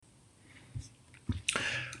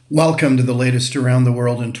Welcome to the latest Around the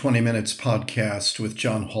World in 20 Minutes podcast with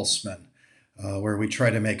John Holzman, where we try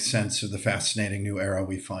to make sense of the fascinating new era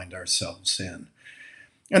we find ourselves in.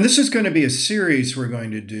 And this is going to be a series we're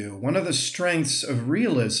going to do. One of the strengths of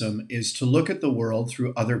realism is to look at the world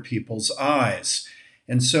through other people's eyes.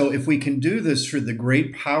 And so, if we can do this for the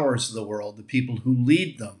great powers of the world, the people who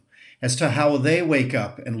lead them, as to how they wake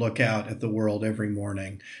up and look out at the world every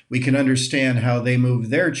morning, we can understand how they move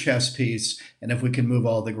their chess piece. And if we can move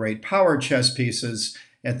all the great power chess pieces,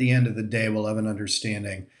 at the end of the day, we'll have an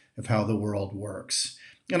understanding of how the world works.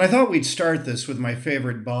 And I thought we'd start this with my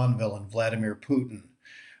favorite Bond villain, Vladimir Putin,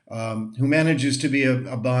 who manages to be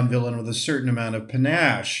a Bond villain with a certain amount of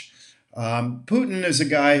panache. Putin is a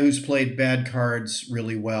guy who's played bad cards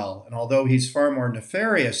really well. And although he's far more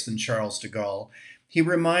nefarious than Charles de Gaulle, he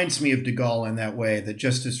reminds me of de Gaulle in that way, that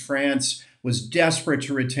just as France was desperate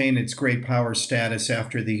to retain its great power status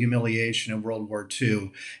after the humiliation of World War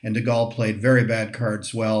II, and de Gaulle played very bad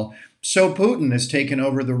cards well, so Putin has taken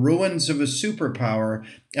over the ruins of a superpower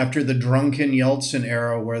after the drunken Yeltsin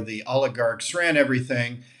era where the oligarchs ran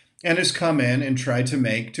everything, and has come in and tried to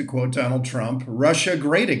make, to quote Donald Trump, Russia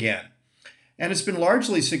great again. And it's been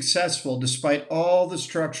largely successful despite all the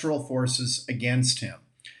structural forces against him.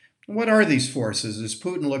 What are these forces? As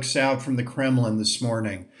Putin looks out from the Kremlin this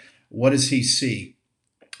morning, what does he see?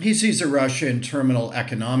 He sees a Russia in terminal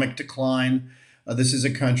economic decline. This is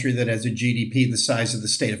a country that has a GDP the size of the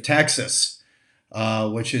state of Texas,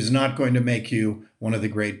 which is not going to make you one of the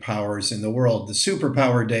great powers in the world. The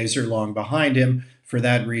superpower days are long behind him for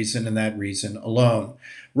that reason and that reason alone.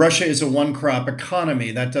 Russia is a one-crop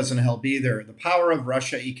economy. That doesn't help either. The power of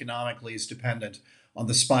Russia economically is dependent on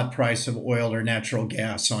the spot price of oil or natural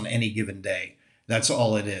gas on any given day. That's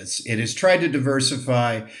all it is. It has tried to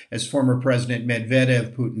diversify, as former President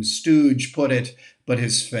Medvedev, Putin's stooge, put it, but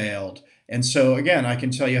has failed. And so, again, I can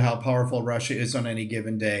tell you how powerful Russia is on any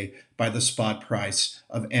given day by the spot price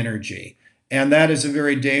of energy. And that is a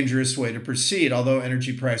very dangerous way to proceed. Although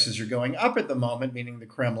energy prices are going up at the moment, meaning the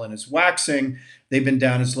Kremlin is waxing, they've been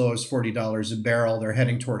down as low as $40 a barrel. They're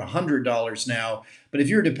heading toward $100 now. But if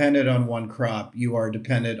you're dependent on one crop, you are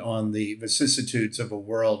dependent on the vicissitudes of a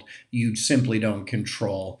world you simply don't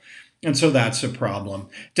control. And so that's a problem.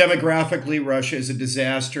 Demographically, Russia is a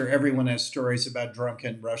disaster. Everyone has stories about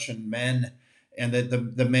drunken Russian men, and that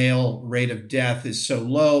the male rate of death is so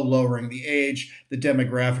low, lowering the age, that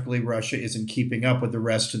demographically Russia isn't keeping up with the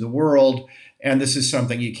rest of the world. And this is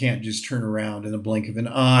something you can't just turn around in the blink of an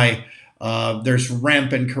eye. There's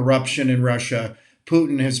rampant corruption in Russia.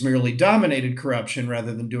 Putin has merely dominated corruption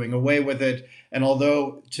rather than doing away with it. And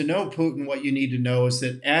although to know Putin, what you need to know is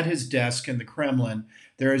that at his desk in the Kremlin,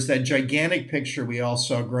 there is that gigantic picture we all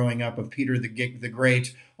saw growing up of Peter the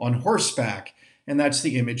Great on horseback. And that's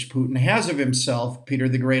the image Putin has of himself. Peter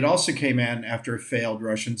the Great also came in after a failed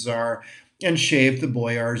Russian czar and shaved the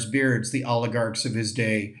boyars' beards, the oligarchs of his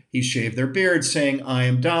day. He shaved their beards, saying, I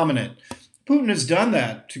am dominant. Putin has done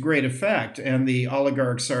that to great effect, and the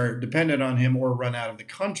oligarchs are dependent on him or run out of the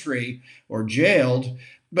country or jailed,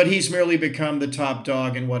 but he's merely become the top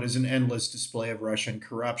dog in what is an endless display of Russian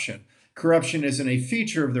corruption. Corruption isn't a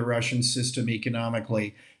feature of the Russian system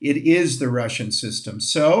economically. It is the Russian system.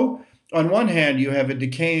 So, on one hand, you have a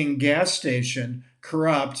decaying gas station,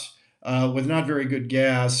 corrupt, with not very good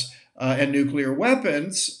gas and nuclear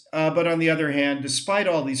weapons. But on the other hand, despite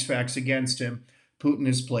all these facts against him, Putin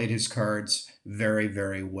has played his cards very,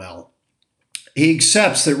 very well. He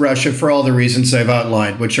accepts that Russia, for all the reasons I've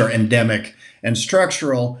outlined, which are endemic and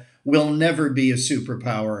structural, will never be a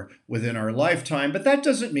superpower within our lifetime. But that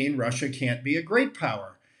doesn't mean Russia can't be a great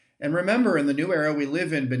power. And remember, in the new era we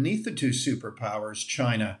live in, beneath the two superpowers,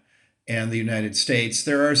 China and the United States,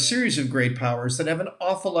 there are a series of great powers that have an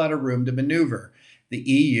awful lot of room to maneuver. The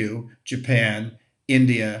EU, Japan,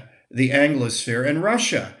 India, the Anglosphere, and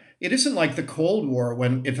Russia. It isn't like the Cold War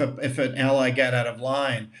when if an ally got out of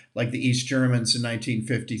line, like the East Germans in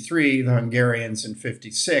 1953, the Hungarians in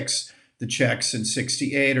 56, the Czechs in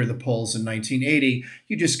 68, or the Poles in 1980,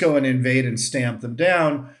 you just go and invade and stamp them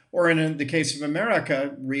down. Or in the case of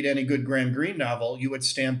America, read any good Graham Greene novel, you would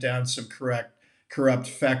stamp down some corrupt,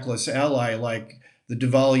 feckless ally like the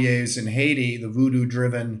Duvaliers in Haiti, the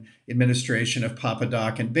voodoo-driven administration of Papa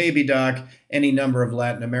Doc and Baby Doc, any number of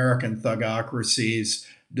Latin American thugocracies,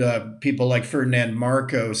 people like Ferdinand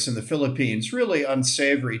Marcos in the Philippines, really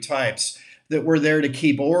unsavory types that were there to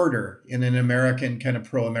keep order in an American kind of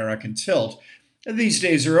pro-American tilt. These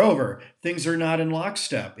days are over. Things are not in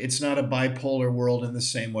lockstep. It's not a bipolar world in the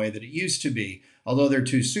same way that it used to be. Although they're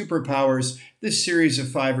two superpowers, this series of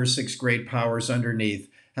 5 or 6 great powers underneath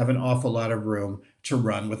have an awful lot of room to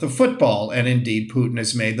run with the football. And indeed, Putin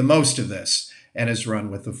has made the most of this and has run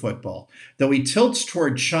with the football. Though he tilts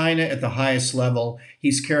toward China at the highest level,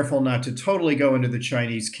 he's careful not to totally go into the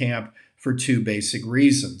Chinese camp for two basic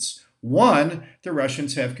reasons. One, the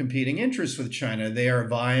Russians have competing interests with China. They are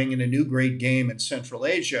vying in a new great game in Central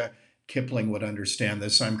Asia. Kipling would understand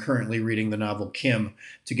this. I'm currently reading the novel Kim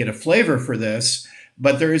to get a flavor for this.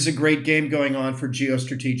 But there is a great game going on for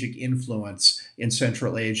geostrategic influence in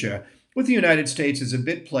Central Asia, with the United States as a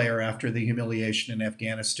bit player after the humiliation in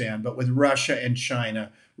Afghanistan, but with Russia and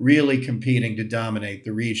China really competing to dominate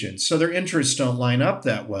the region. So their interests don't line up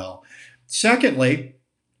that well. Secondly,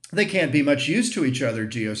 they can't be much use to each other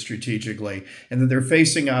geostrategically, and that they're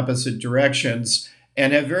facing opposite directions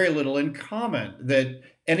and have very little in common, that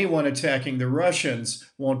anyone attacking the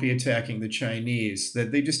Russians won't be attacking the Chinese,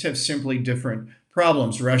 that they just have simply different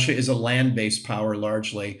problems. Russia is a land-based power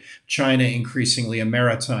largely, China increasingly a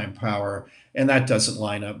maritime power, and that doesn't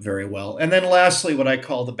line up very well. And then lastly, what I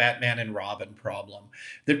call the Batman and Robin problem,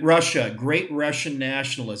 that Russia, great Russian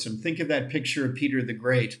nationalism, think of that picture of Peter the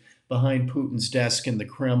Great behind Putin's desk in the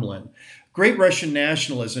Kremlin. Great Russian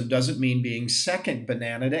nationalism doesn't mean being second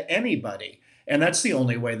banana to anybody. And that's the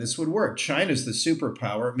only way this would work. China's the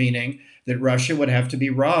superpower, meaning that Russia would have to be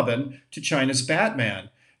Robin to China's Batman.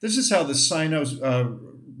 This is how the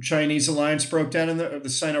Sino-Chinese alliance broke down, the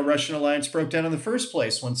Sino-Russian alliance broke down in the first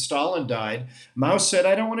place. When Stalin died, Mao said,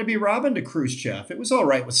 I don't want to be Robin to Khrushchev. It was all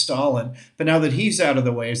right with Stalin, but now that he's out of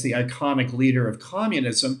the way as the iconic leader of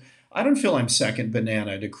communism, I don't feel I'm second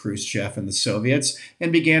banana to Khrushchev and the Soviets,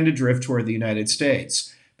 and began to drift toward the United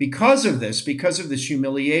States. Because of this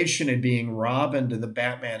humiliation at being Robin to the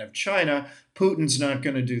Batman of China, Putin's not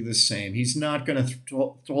going to do the same. He's not going to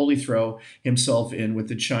totally throw himself in with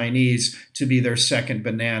the Chinese to be their second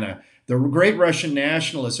banana. The great Russian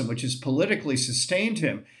nationalism, which has politically sustained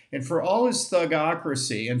him, and for all his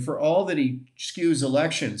thugocracy and for all that he skews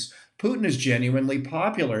elections, Putin is genuinely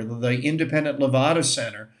popular. The independent Levada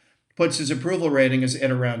Center puts his approval rating as at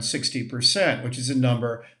around 60%, which is a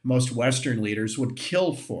number most Western leaders would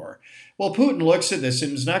kill for. Well, Putin looks at this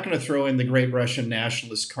and is not going to throw in the great Russian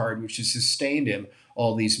nationalist card, which has sustained him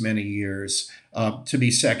all these many years, to be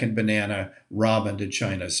second banana, Robin to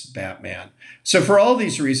China's Batman. So for all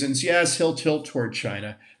these reasons, yes, he'll tilt toward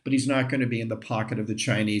China, but he's not going to be in the pocket of the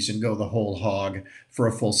Chinese and go the whole hog for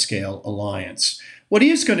a full-scale alliance. What he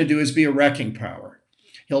is going to do is be a wrecking power.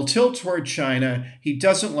 He'll tilt toward China. He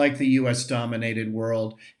doesn't like the US-dominated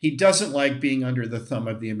world. He doesn't like being under the thumb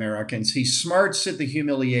of the Americans. He smarts at the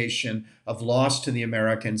humiliation of loss to the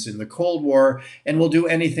Americans in the Cold War and will do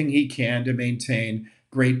anything he can to maintain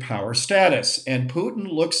great power status. And Putin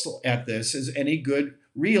looks at this as any good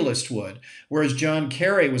realist would, whereas John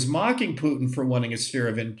Kerry was mocking Putin for wanting a sphere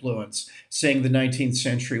of influence, saying the 19th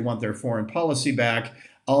century want their foreign policy back.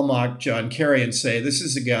 I'll mock John Kerry and say, this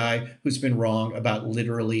is a guy who's been wrong about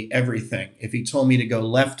literally everything. If he told me to go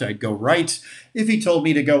left, I'd go right. If he told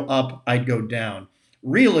me to go up, I'd go down.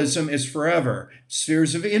 Realism is forever.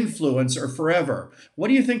 Spheres of influence are forever. What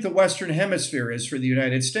do you think the Western Hemisphere is for the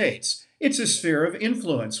United States? It's a sphere of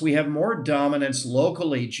influence. We have more dominance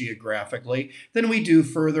locally, geographically, than we do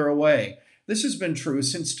further away. This has been true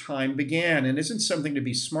since time began and isn't something to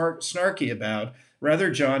be snarky about.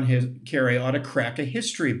 Rather, John Kerry ought to crack a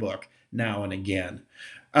history book now and again.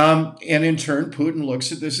 And in turn, Putin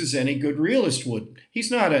looks at this as any good realist would.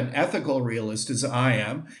 He's not an ethical realist as I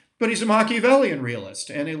am, but he's a Machiavellian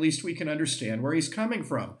realist, and at least we can understand where he's coming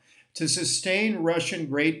from. To sustain Russian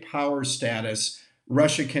great power status,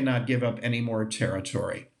 Russia cannot give up any more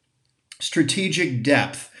territory. Strategic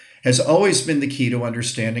depth has always been the key to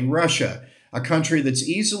understanding Russia, a country that's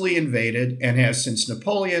easily invaded and has, since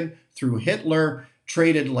Napoleon, through Hitler,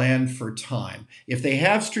 traded land for time. If they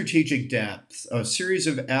have strategic depth, a series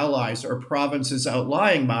of allies or provinces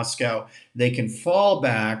outlying Moscow, they can fall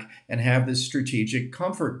back and have this strategic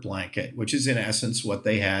comfort blanket, which is in essence what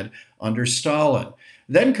they had under Stalin.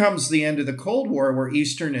 Then comes the end of the Cold War, where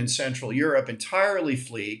Eastern and Central Europe entirely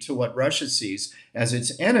flee to what Russia sees as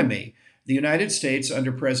its enemy. The United States,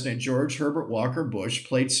 under President George Herbert Walker Bush,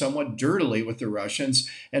 played somewhat dirtily with the Russians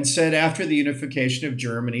and said after the unification of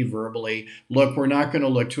Germany verbally, look, we're not going to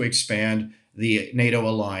look to expand the NATO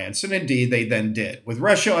alliance. And indeed, they then did. With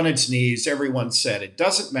Russia on its knees, everyone said, it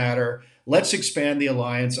doesn't matter. Let's expand the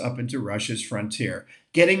alliance up into Russia's frontier,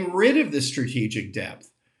 getting rid of the strategic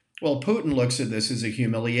depth. Well, Putin looks at this as a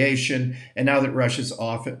humiliation. And now that Russia's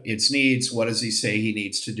off its needs, what does he say he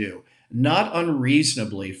needs to do? Not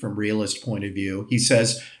unreasonably from realist point of view, he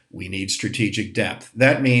says, we need strategic depth.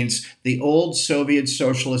 That means the old Soviet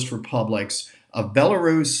socialist republics of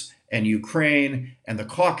Belarus and Ukraine and the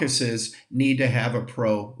Caucasus need to have a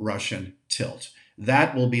pro-Russian tilt.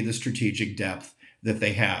 That will be the strategic depth that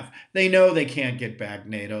they have. They know they can't get back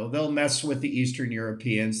NATO. They'll mess with the Eastern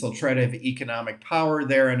Europeans. They'll try to have economic power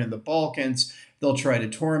there and in the Balkans. They'll try to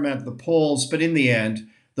torment the Poles. But in the end,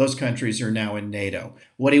 those countries are now in NATO.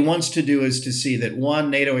 What he wants to do is to see that one,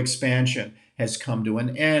 NATO expansion has come to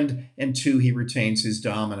an end, and two, he retains his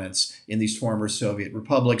dominance in these former Soviet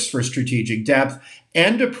republics for strategic depth,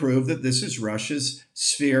 and to prove that this is Russia's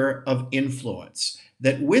sphere of influence.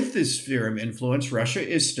 That with this sphere of influence, Russia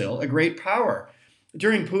is still a great power.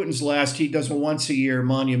 During Putin's he does a once-a-year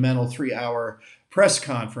monumental 3-hour press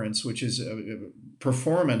conference, which is a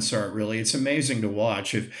performance art, really. It's amazing to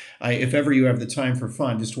watch. If ever you have the time for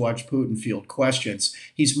fun, just watch Putin field questions.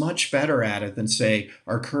 He's much better at it than, say,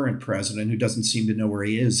 our current president, who doesn't seem to know where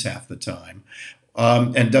he is half the time.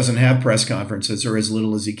 And doesn't have press conferences, or as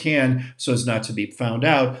little as he can, so as not to be found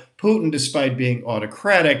out. Putin, despite being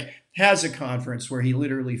autocratic, has a conference where he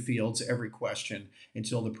literally fields every question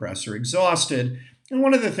until the press are exhausted. And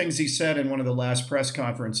one of the things he said in one of the last press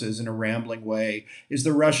conferences in a rambling way is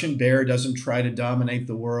the Russian bear doesn't try to dominate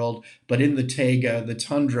the world, but in the taiga, the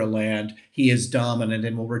tundra land, he is dominant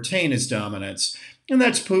and will retain his dominance. And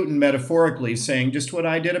that's Putin metaphorically saying just what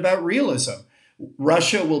I did about realism.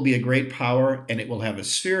 Russia will be a great power, and it will have a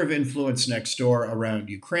sphere of influence next door around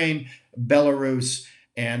Ukraine, Belarus,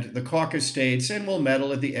 and the Caucasus states, and will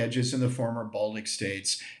meddle at the edges in the former Baltic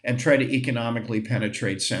states and try to economically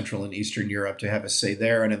penetrate Central and Eastern Europe to have a say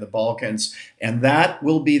there and in the Balkans. And that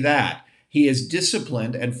will be that. He is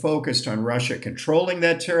disciplined and focused on Russia controlling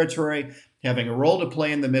that territory, having a role to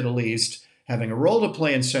play in the Middle East, having a role to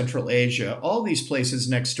play in Central Asia, all these places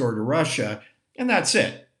next door to Russia, and that's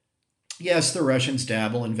it. Yes, the Russians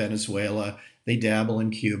dabble in Venezuela, they dabble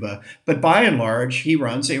in Cuba, but by and large, he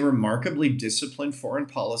runs a remarkably disciplined foreign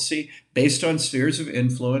policy based on spheres of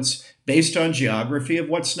influence, based on geography of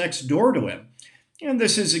what's next door to him. And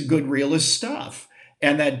this is good realist stuff.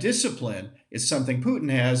 And that discipline is something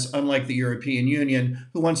Putin has, unlike the European Union,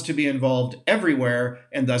 who wants to be involved everywhere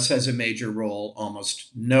and thus has a major role almost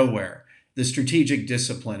nowhere. The strategic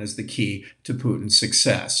discipline is the key to Putin's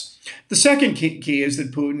success. The second key is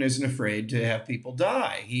that Putin isn't afraid to have people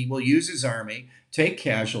die. He will use his army, take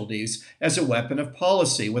casualties as a weapon of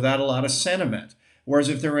policy without a lot of sentiment. Whereas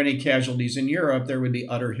if there were any casualties in Europe, there would be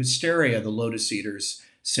utter hysteria. The Lotus Eaters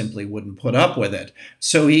simply wouldn't put up with it.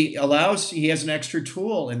 So he has an extra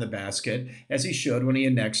tool in the basket, as he showed when he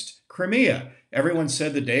annexed Crimea. Everyone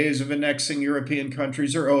said the days of annexing European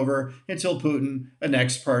countries are over until Putin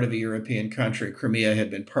annexed part of a European country. Crimea had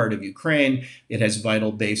been part of Ukraine. It has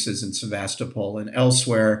vital bases in Sevastopol and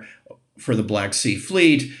elsewhere for the Black Sea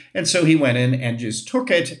Fleet. And so he went in and just took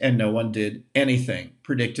it, and no one did anything.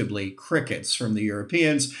 Predictably, crickets from the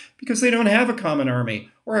Europeans, because they don't have a common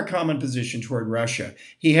army or a common position toward Russia.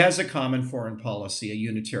 He has a common foreign policy, a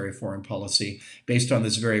unitary foreign policy, based on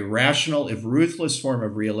this very rational, if ruthless form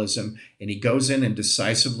of realism, and he goes in and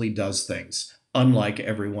decisively does things, unlike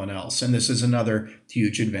everyone else. And this is another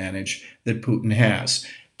huge advantage that Putin has.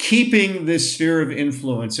 Keeping this sphere of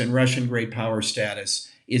influence and Russian great power status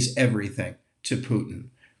is everything to Putin.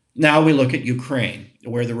 Now we look at Ukraine,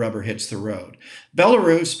 where the rubber hits the road.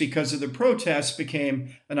 Belarus, because of the protests,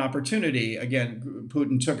 became an opportunity. Again,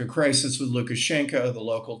 Putin took a crisis with Lukashenko, the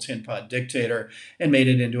local tin pot dictator, and made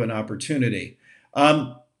it into an opportunity.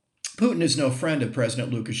 Putin is no friend of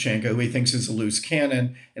President Lukashenko, who he thinks is a loose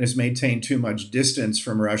cannon and has maintained too much distance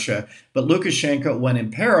from Russia. But Lukashenko, when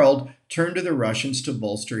imperiled, turned to the Russians to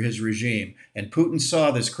bolster his regime. And Putin saw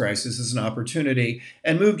this crisis as an opportunity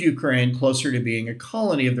and moved Ukraine closer to being a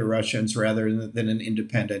colony of the Russians rather than an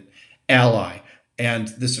independent ally. And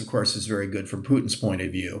this, of course, is very good from Putin's point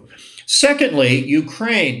of view. Secondly,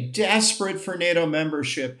 Ukraine, desperate for NATO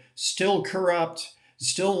membership, still corrupt,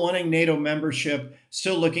 still wanting NATO membership,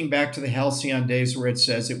 still looking back to the halcyon days where it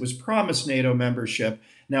says it was promised NATO membership.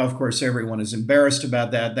 Now, of course, everyone is embarrassed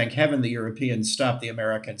about that. Thank heaven the Europeans stopped the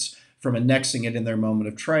Americans from annexing it in their moment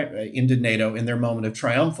of into NATO in their moment of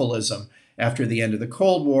triumphalism after the end of the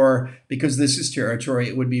Cold War, because this is territory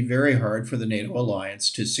it would be very hard for the NATO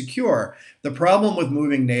alliance to secure. The problem with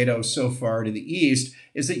moving NATO so far to the east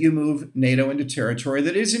is that you move NATO into territory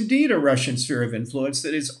that is indeed a Russian sphere of influence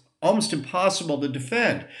that is almost impossible to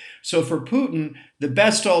defend. So for Putin, the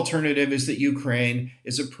best alternative is that Ukraine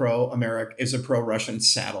is a pro-Russian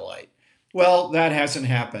satellite. Well, that hasn't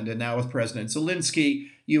happened. And now with President Zelensky,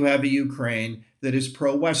 you have a Ukraine that is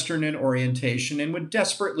pro-Western in orientation and would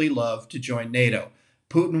desperately love to join NATO.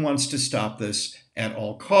 Putin wants to stop this at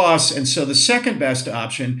all costs. And so the second best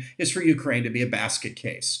option is for Ukraine to be a basket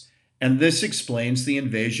case. And this explains the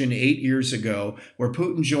invasion 8 years ago, where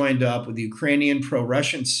Putin joined up with Ukrainian pro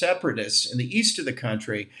Russian separatists in the east of the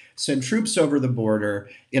country, sent troops over the border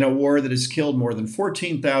in a war that has killed more than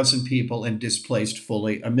 14,000 people and displaced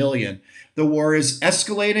fully a million. The war is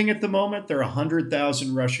escalating at the moment. There are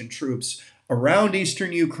 100,000 Russian troops around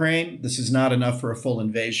eastern Ukraine. This is not enough for a full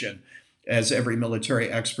invasion, as every military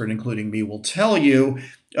expert, including me, will tell you.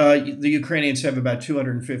 The Ukrainians have about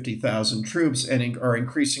 250,000 troops and are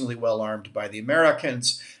increasingly well armed by the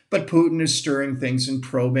Americans. But Putin is stirring things and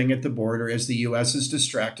probing at the border as the U.S. is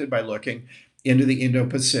distracted by looking into the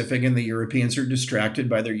Indo-Pacific, and the Europeans are distracted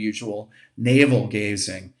by their usual navel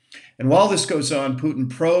gazing. And while this goes on, Putin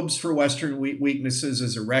probes for Western weaknesses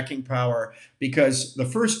as a wrecking power, because the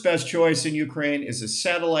first best choice in Ukraine is a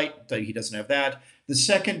satellite. He doesn't have that. The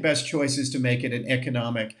second best choice is to make it an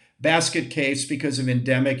economic basket case because of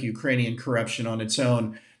endemic Ukrainian corruption on its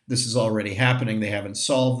own. This is already happening. They haven't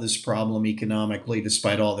solved this problem economically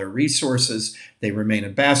despite all their resources. They remain a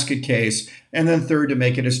basket case. And then third, to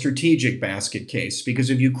make it a strategic basket case, because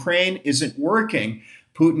if Ukraine isn't working,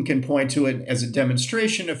 Putin can point to it as a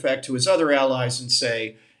demonstration effect to his other allies and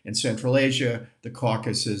say, in Central Asia, the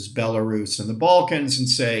Caucasus, Belarus, and the Balkans, and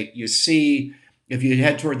say, you see, if you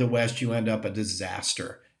head toward the West, you end up a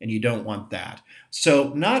disaster, and you don't want that.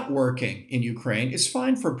 So not working in Ukraine is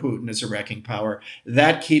fine for Putin as a wrecking power.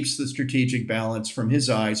 That keeps the strategic balance from his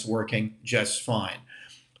eyes working just fine.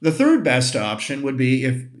 The third best option would be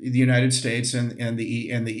if the United States and the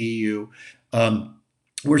EU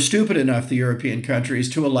were stupid enough, the European countries,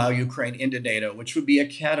 to allow Ukraine into NATO, which would be a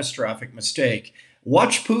catastrophic mistake.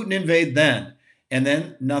 Watch Putin invade then. And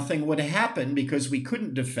then nothing would happen because we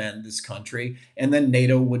couldn't defend this country, and then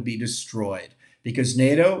NATO would be destroyed. Because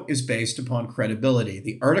NATO is based upon credibility.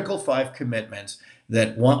 The Article 5 commitment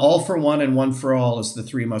that all for one and one for all, as the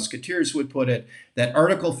Three Musketeers would put it, that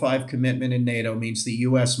Article 5 commitment in NATO means the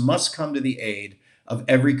U.S. must come to the aid of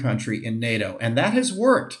every country in NATO. And that has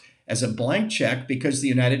worked as a blank check because the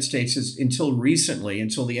United States has, until recently,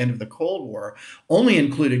 until the end of the Cold War, only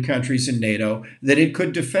included countries in NATO that it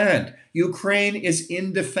could defend. Ukraine is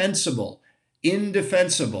indefensible. And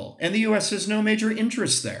the U.S. has no major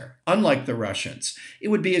interest there, unlike the Russians. It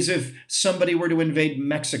would be as if somebody were to invade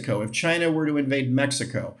Mexico. If China were to invade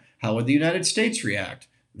Mexico, how would the United States react?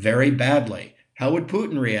 Very badly. How would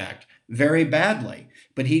Putin react? Very badly.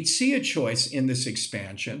 But he'd see a choice in this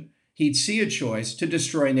expansion. He'd see a choice to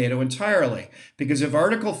destroy NATO entirely, because if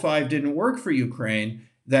Article 5 didn't work for Ukraine,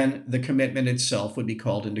 then the commitment itself would be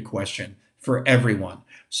called into question for everyone.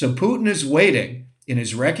 So Putin is waiting in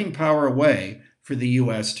his wrecking power way for the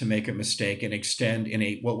U.S. to make a mistake and extend in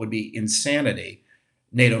what would be insanity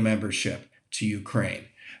NATO membership to Ukraine.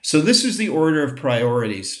 So this is the order of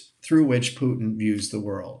priorities through which Putin views the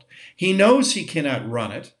world. He knows he cannot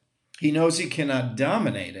run it. He knows he cannot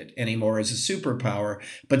dominate it anymore as a superpower,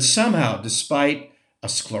 but somehow, despite a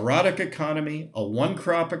sclerotic economy, a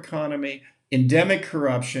one-crop economy, endemic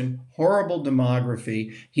corruption, horrible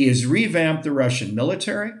demography, he has revamped the Russian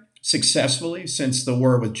military successfully since the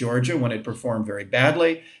war with Georgia, when it performed very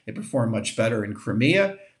badly. It performed much better in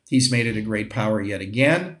Crimea. He's made it a great power yet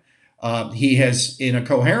again. He has, in a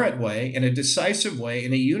coherent way, in a decisive way,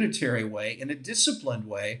 in a unitary way, in a disciplined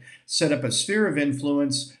way, set up a sphere of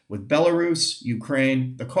influence with Belarus,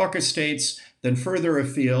 Ukraine, the Caucasus states, then further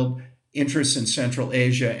afield, interests in Central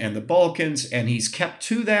Asia and the Balkans, and he's kept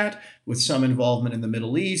to that with some involvement in the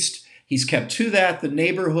Middle East. He's kept to that. The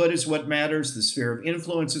neighborhood is what matters. The sphere of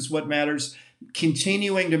influence is what matters.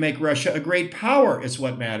 Continuing to make Russia a great power is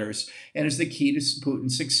what matters, and is the key to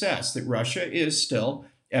Putin's success, that Russia is still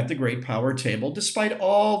at the great power table, despite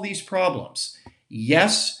all these problems.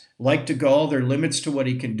 Yes, like de Gaulle, there are limits to what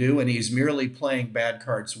he can do, and he's merely playing bad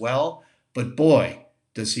cards well, but boy,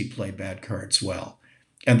 does he play bad cards well.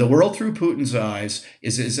 And the world through Putin's eyes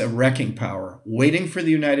is a wrecking power, waiting for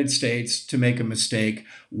the United States to make a mistake,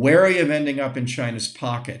 wary of ending up in China's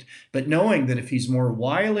pocket, but knowing that if he's more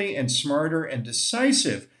wily and smarter and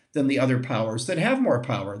decisive than the other powers that have more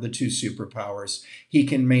power, the two superpowers, he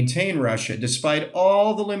can maintain Russia despite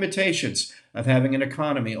all the limitations of having an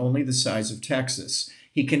economy only the size of Texas.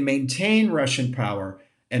 He can maintain Russian power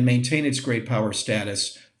and maintain its great power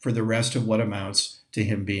status for the rest of what amounts to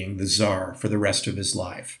him being the czar for the rest of his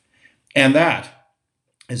life. And that,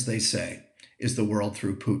 as they say, is the world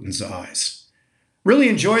through Putin's eyes. Really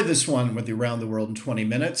enjoyed this one with Around the World in 20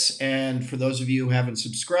 Minutes. And for those of you who haven't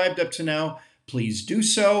subscribed up to now, please do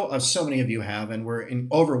so. So many of you have, and we're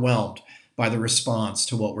overwhelmed by the response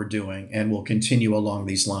to what we're doing, and we'll continue along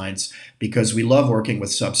these lines because we love working with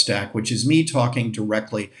Substack, which is me talking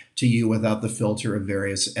directly to you without the filter of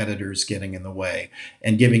various editors getting in the way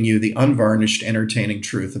and giving you the unvarnished, entertaining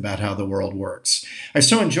truth about how the world works. I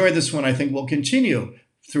so enjoy this one. I think we'll continue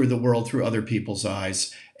through the world through other people's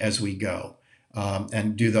eyes as we go.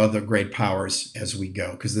 And do the other great powers as we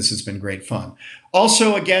go, because this has been great fun.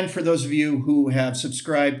 Also, again, for those of you who have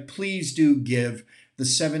subscribed, please do give the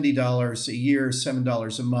 $70 a year,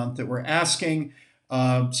 $7 a month that we're asking.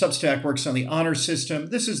 Substack works on the honor system.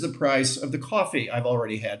 This is the price of the coffee I've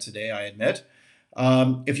already had today, I admit.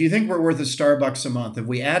 If you think we're worth a Starbucks a month, if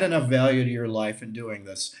we add enough value to your life in doing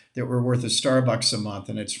this, that we're worth a Starbucks a month,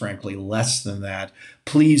 and it's frankly less than that,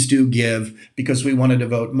 please do give, because we want to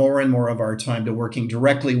devote more and more of our time to working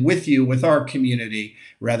directly with you, with our community,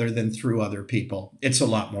 rather than through other people. It's a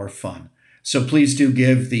lot more fun. So please do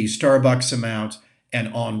give the Starbucks amount,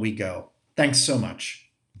 and on we go. Thanks so much.